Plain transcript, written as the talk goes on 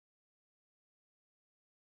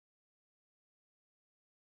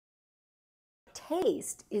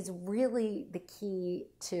taste is really the key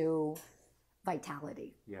to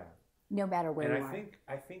vitality. Yeah. No matter where and you are.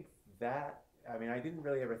 I think that, I mean, I didn't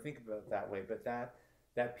really ever think about it that way, but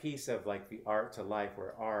that piece of like the art to life,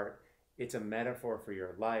 where art, it's a metaphor for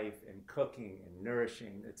your life and cooking and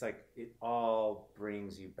nourishing. It's like it all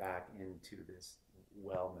brings you back into this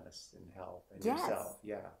wellness and health and yourself.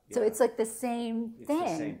 Yeah. So it's like the same thing.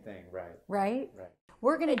 It's the same thing, right? Right? Right.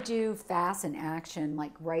 We're gonna do fast and action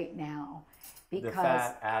like right now, because the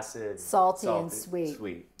fat, acid, salty and sweet.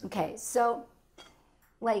 Sweet. Okay, so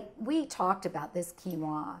like we talked about this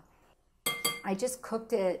quinoa. I just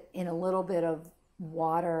cooked it in a little bit of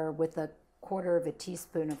water with a quarter of a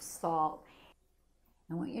teaspoon of salt.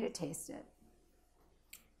 I want you to taste it.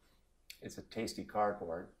 It's a tasty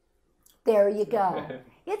cardboard. There you go.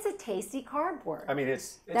 It's a tasty cardboard. I mean,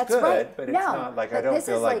 it's That's good, right. but it's No, not like, but I don't this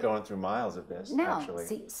feel is like going through miles of this, No, actually.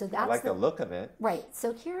 see, so that's I like the look of it. Right,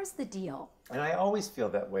 so here's the deal. And I always feel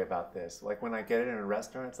that way about this. Like when I get it in a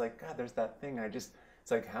restaurant, it's like, God, there's that thing. It's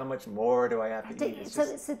like, how much more do I have to eat? So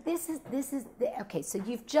this is okay, so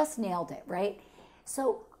you've just nailed it, right?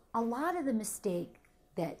 So a lot of the mistake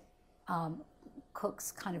that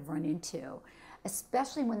cooks kind of run into,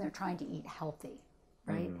 especially when they're trying to eat healthy,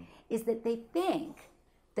 right, is that they think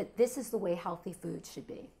that this is the way healthy food should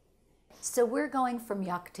be. So we're going from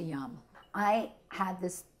yuck to yum. I had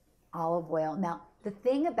this olive oil. Now, the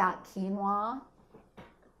thing about quinoa,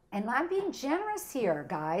 and I'm being generous here,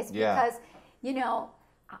 guys, because, you know,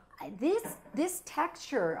 this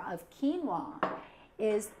texture of quinoa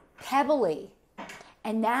is pebbly,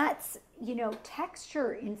 and that's, you know,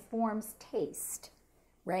 texture informs taste,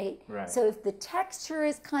 right? So if the texture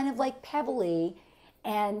is kind of like pebbly,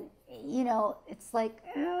 and, you know, it's like,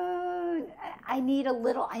 I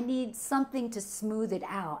need something to smooth it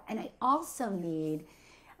out. And I also need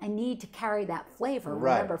to carry that flavor.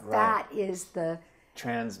 Remember, fat is the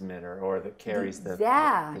transmitter, or that carries the taste.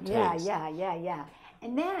 Yeah.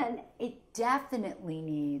 And then it definitely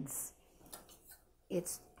needs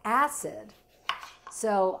its acid.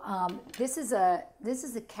 So this is a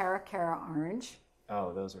Cara orange.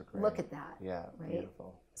 Oh, those are great. Look at that. Yeah, right?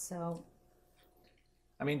 Beautiful. So,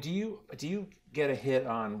 I mean, do you get a hit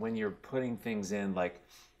on when you're putting things in, like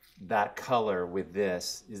that color with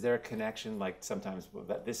this? Is there a connection? Like sometimes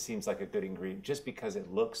that this seems like a good ingredient just because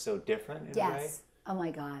it looks so different in a way? Yes. Oh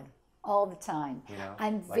my God. All the time. You know,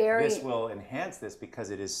 I'm like very. This will enhance this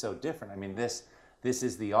because it is so different. I mean, this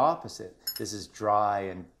is the opposite. This is dry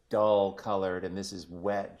and dull colored, and this is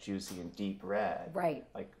wet, juicy, and deep red. Right.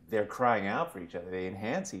 Like they're crying out for each other. They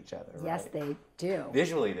enhance each other. Yes, right? they do.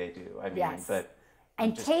 Visually, they do. I mean, Yes. but.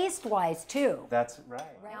 And taste-wise too. That's right.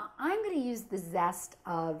 Now I'm going to use the zest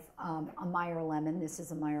of a Meyer lemon. This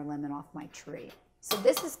is a Meyer lemon off my tree. So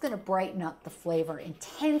this is going to brighten up the flavor,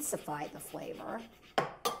 intensify the flavor.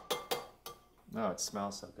 Oh, it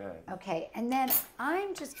smells so good. Okay, and then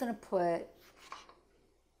I'm just going to put,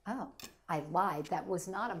 oh, I lied. That was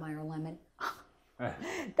not a Meyer lemon.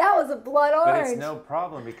 That was a blood orange. But it's no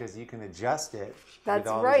problem because you can adjust it That's with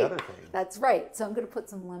all right. these other things. That's right. So I'm going to put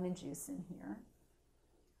some lemon juice in here.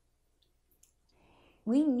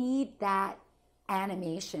 We need that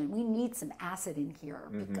animation. We need some acid in here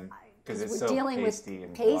because it's we're so dealing pasty with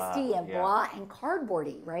and pasty blah. and blah and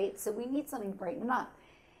cardboardy, right? So we need something to brighten up.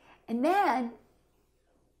 And then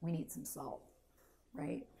we need some salt,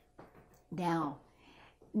 right? Now,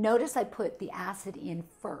 notice I put the acid in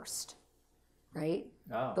first, right?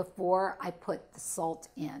 Oh. Before I put the salt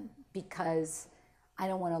in, because I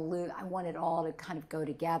don't want to lose, I want it all to kind of go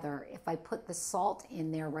together. If I put the salt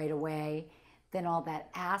in there right away, then all that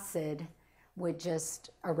acid would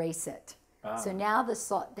just erase it. So now the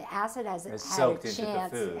acid has had a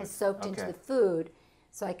chance, has soaked into the food,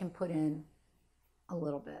 so I can put in a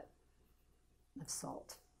little bit of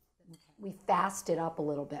salt. We fasted up a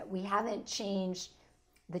little bit. We haven't changed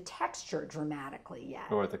the texture dramatically yet.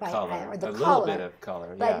 Or the color. Or the a color, little bit of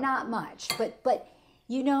color, but not much. But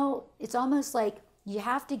you know, it's almost like you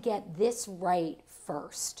have to get this right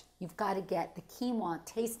first. You've got to get the quinoa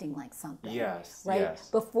tasting like something. Yes. Right?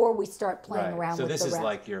 Yes. Before we start playing around with the rest. So this is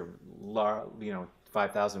like your,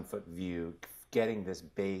 5,000 foot view, getting this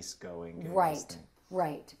base going. Right.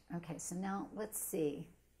 Right. Okay, so now let's see.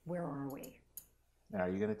 Where are we? Now, are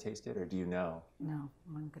you going to taste it, or do you know? No,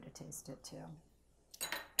 I'm going to taste it too.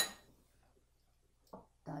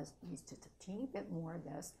 Does use just a teeny bit more of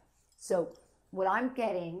this. So what I'm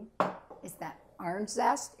getting is that orange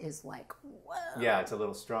zest is like, whoa. Yeah, it's a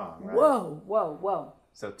little strong, right? Whoa, whoa, whoa.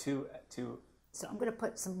 So two. So I'm going to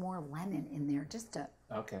put some more lemon in there just to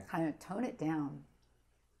kind of tone it down.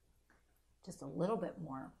 Just a little bit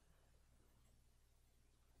more.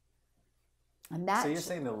 And that So you're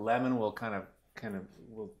saying the lemon will kind of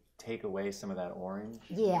will take away some of that orange?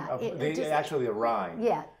 Yeah, Actually the rind.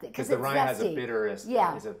 Yeah, because the rind has a bitterest.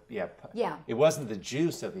 Yeah. Yeah. It wasn't the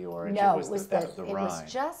juice of the orange. No, it was the rind. It was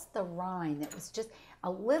just the rind. It was just a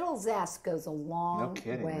little zest goes a long way. No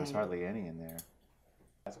kidding. There's hardly any in there.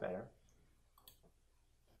 That's better.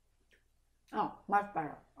 Oh, much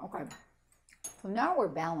better. Okay. So now we're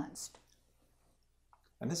balanced.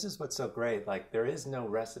 And this is what's so great. Like, there is no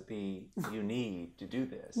recipe you need to do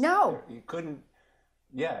this. No. You couldn't.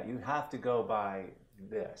 Yeah, you have to go by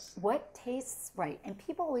this. What tastes right? And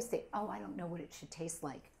people always say, oh, I don't know what it should taste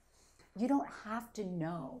like. You don't have to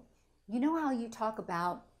know. You know how you talk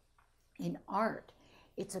about in art,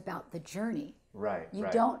 it's about the journey. Right. You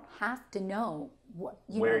don't have to know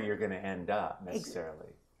where you're going to end up necessarily.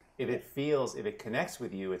 If it connects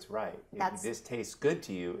with you, it's right. If this tastes good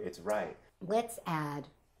to you, it's right. Let's add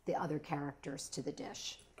the other characters to the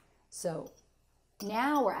dish. So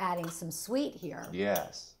now we're adding some sweet here.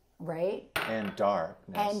 Yes. Right? And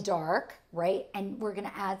darkness. And dark, right? And we're going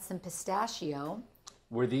to add some pistachio.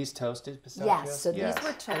 Were these toasted pistachios? Yes, so these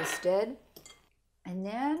were toasted. And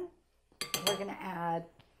then we're going to add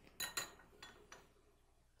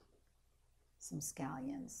some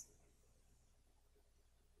scallions.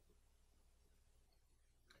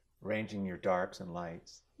 Arranging your darks and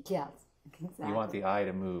lights. Yes, exactly. You want the eye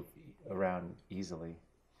to move around easily.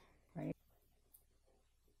 Right.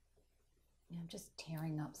 Yeah, I'm just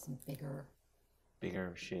tearing up some bigger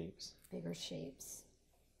shapes. Bigger shapes.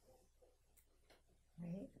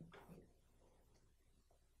 Right.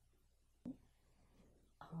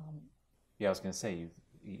 Yeah, I was going to say,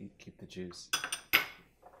 you keep the juice.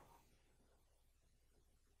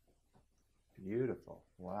 Beautiful.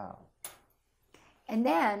 Wow. And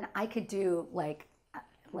then I could do like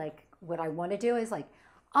what I want to do is like,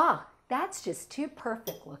 that's just too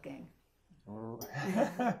perfect looking. Right.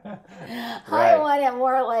 I want it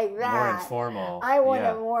more like that. More informal. I want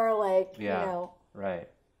it more like, Right.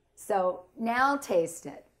 So now taste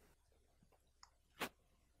it.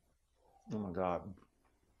 Oh my God.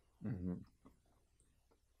 Mm-hmm.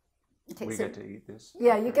 Okay, we get to eat this?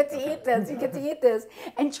 Yeah, you get to eat this. You get to eat this.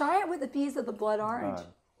 And try it with a piece of the blood orange.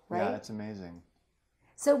 Right? Yeah, it's amazing.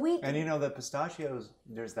 So And the pistachios,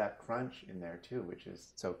 there's that crunch in there too, which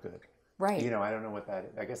is so good. Right. I don't know what that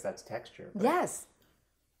is. I guess that's texture. But yes.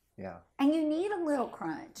 Yeah. And you need a little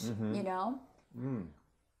crunch, Mm.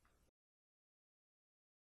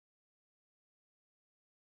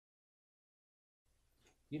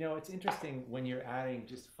 It's interesting when you're adding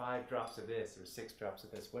just 5 drops of this or 6 drops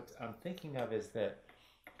of this. What I'm thinking of is that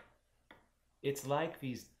it's like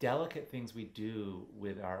these delicate things we do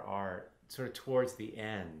with our art sort of towards the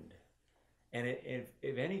end. And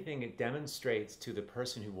if anything, it demonstrates to the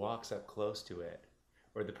person who walks up close to it,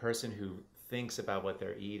 or the person who thinks about what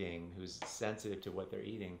they're eating, who's sensitive to what they're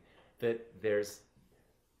eating, that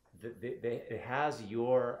it has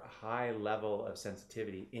your high level of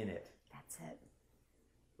sensitivity in it. That's it.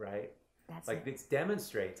 Right? That's like it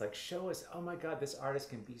demonstrates, like, show us, oh my God, this artist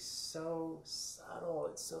can be so subtle.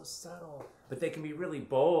 It's so subtle. But they can be really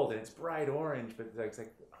bold and it's bright orange, but it's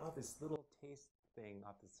like, oh, this little taste thing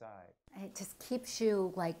off the side. It just keeps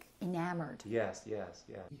you like enamored. Yes.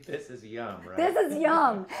 This is yum, right? This is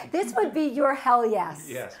yum. This would be your hell yes.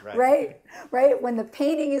 Yes, right. Right? When the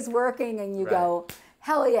painting is working and you go,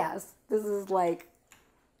 hell yes. This is like,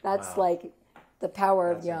 that's like the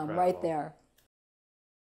power of yum right there.